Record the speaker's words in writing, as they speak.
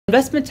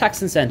Investment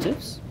tax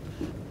incentives,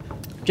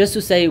 just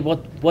to say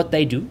what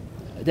they do,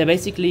 they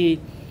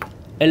basically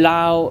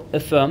allow a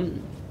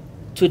firm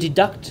to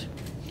deduct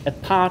a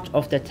part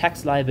of their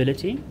tax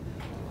liability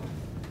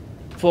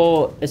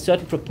for a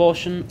certain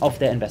proportion of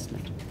their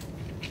investment.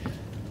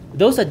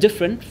 Those are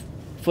different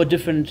for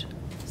different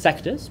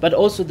sectors, but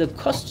also the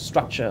cost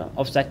structure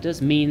of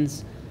sectors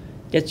means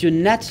that your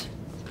net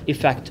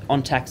effect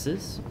on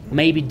taxes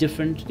may be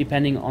different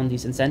depending on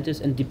these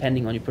incentives and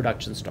depending on your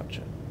production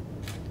structure.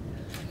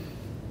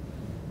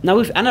 Now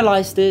we've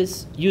analyzed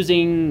this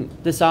using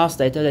the SARS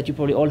data that you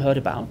probably all heard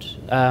about,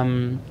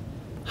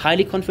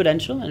 highly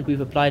confidential, and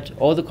we've applied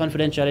all the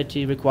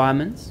confidentiality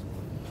requirements.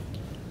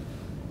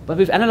 But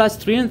we've analyzed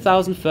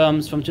 300,000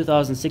 firms from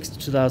 2006 to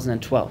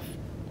 2012.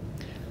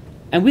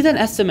 And we then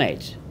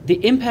estimate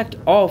the impact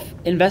of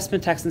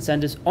investment tax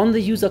incentives on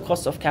the user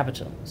cost of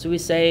capital. So we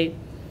say,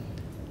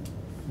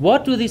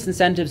 what do these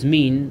incentives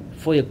mean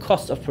for your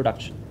cost of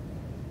production?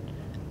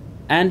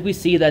 And we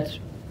see that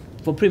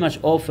for pretty much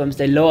all firms,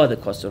 they lower the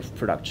cost of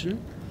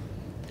production.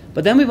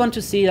 But then we want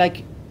to see,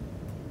 like,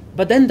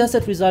 but then does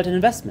that result in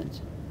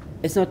investment?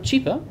 It's not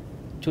cheaper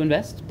to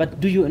invest,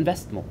 but do you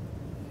invest more?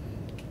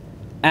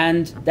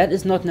 And that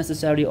is not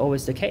necessarily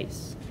always the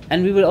case.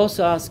 And we will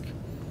also ask,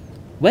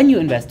 when you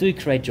invest, do you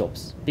create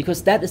jobs?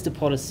 Because that is the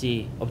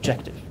policy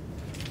objective.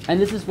 And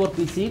this is what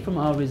we see from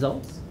our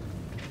results.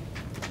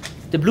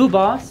 The blue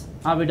bars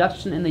are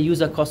reduction in the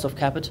user cost of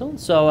capital.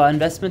 So our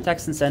investment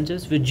tax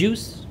incentives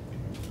reduce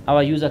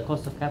our user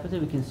cost of capital.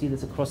 We can see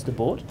this across the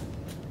board.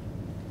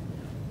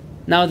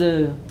 Now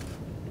the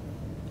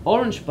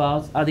orange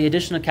bars are the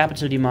additional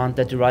capital demand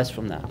that derives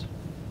from that.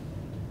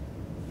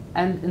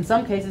 And in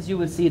some cases you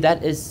will see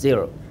that is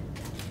zero.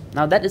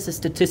 Now that is a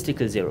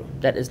statistical zero.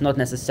 That is not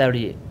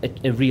necessarily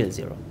a real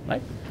zero,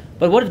 right?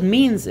 But what it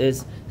means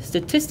is,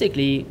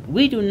 statistically,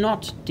 we do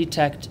not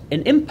detect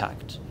an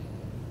impact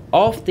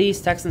of these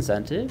tax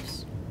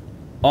incentives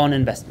on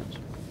investment.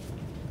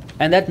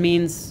 And that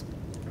means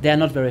they are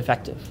not very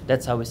effective.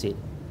 That's how we see it.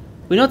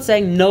 We're not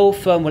saying no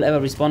firm will ever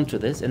respond to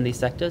this in these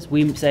sectors.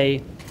 We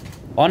say,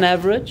 on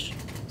average,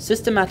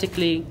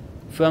 systematically,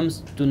 firms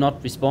do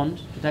not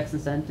respond to tax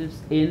incentives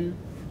in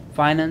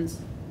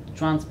finance,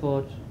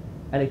 transport,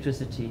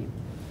 electricity,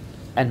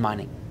 and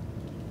mining.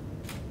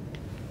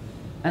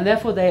 And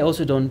therefore, they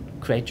also don't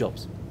create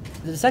jobs.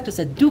 The sectors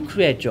that do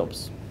create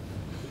jobs,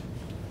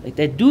 like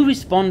they do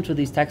respond to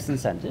these tax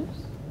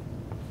incentives,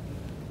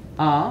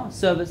 are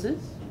services,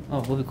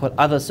 or what we call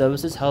other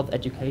services, health,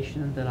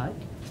 education, and the like,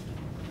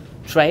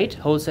 trade,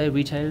 wholesale,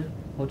 retail,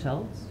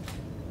 hotels,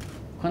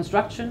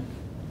 construction,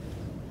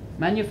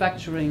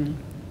 manufacturing,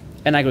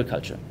 and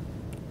agriculture.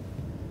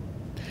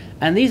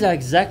 And these are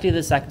exactly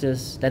the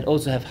sectors that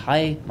also have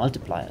high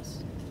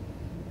multipliers.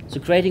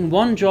 So creating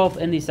one job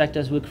in these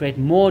sectors will create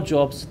more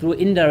jobs through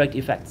indirect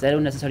effects. They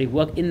don't necessarily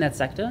work in that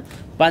sector,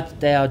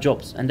 but they are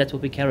jobs, and that's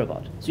what we care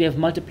about. So you have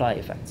multiplier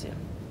effects here.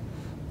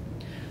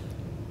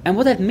 And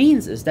what that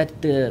means is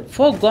that the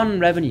foregone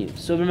revenue,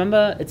 so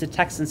remember, it's a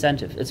tax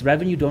incentive. It's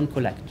revenue you don't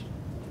collect,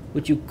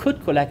 which you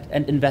could collect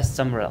and invest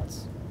somewhere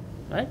else,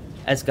 right?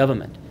 As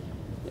government.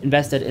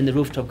 Invested in the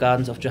rooftop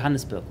gardens of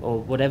Johannesburg or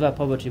whatever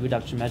poverty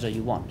reduction measure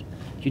you want.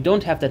 You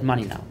don't have that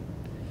money now.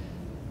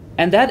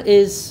 And that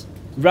is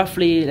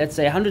roughly, let's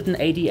say,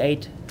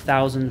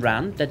 188,000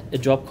 rand that a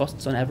job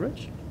costs on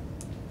average.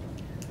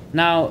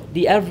 Now,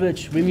 the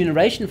average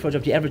remuneration for a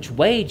job, the average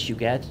wage you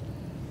get,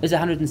 is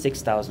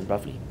 106,000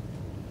 roughly.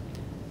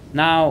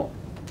 Now,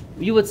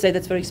 you would say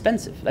that's very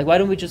expensive. Like, why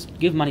don't we just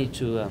give money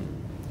to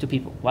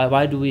people?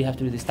 Why do we have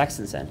to do these tax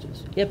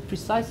incentives? Yeah,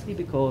 precisely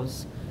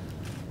because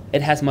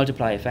it has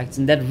multiplier effects,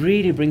 and that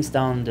really brings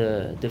down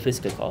the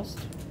fiscal cost.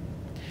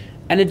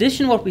 In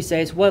addition, what we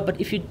say is, well, but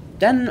if you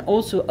then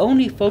also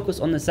only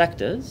focus on the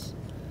sectors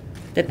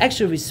that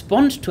actually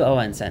respond to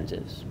our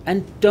incentives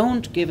and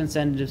don't give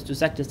incentives to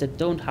sectors that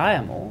don't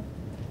hire more,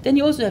 then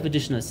you also have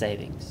additional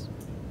savings.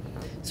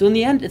 So in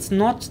the end, it's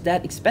not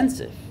that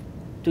expensive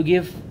to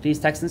give these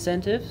tax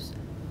incentives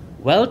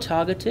well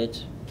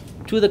targeted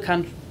to the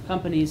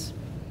companies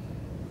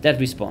that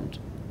respond.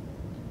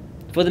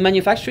 For the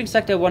manufacturing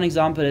sector, one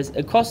example is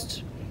a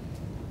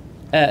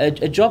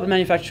job in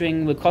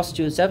manufacturing will cost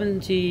you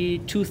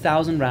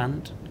 72,000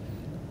 rand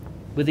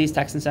with these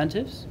tax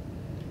incentives.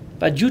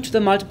 But due to the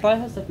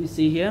multipliers that we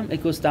see here,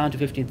 it goes down to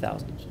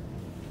 15,000.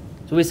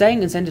 So we're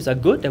saying incentives are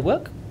good, they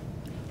work,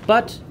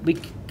 but we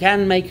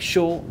can make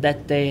sure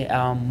that they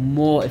are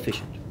more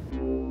efficient.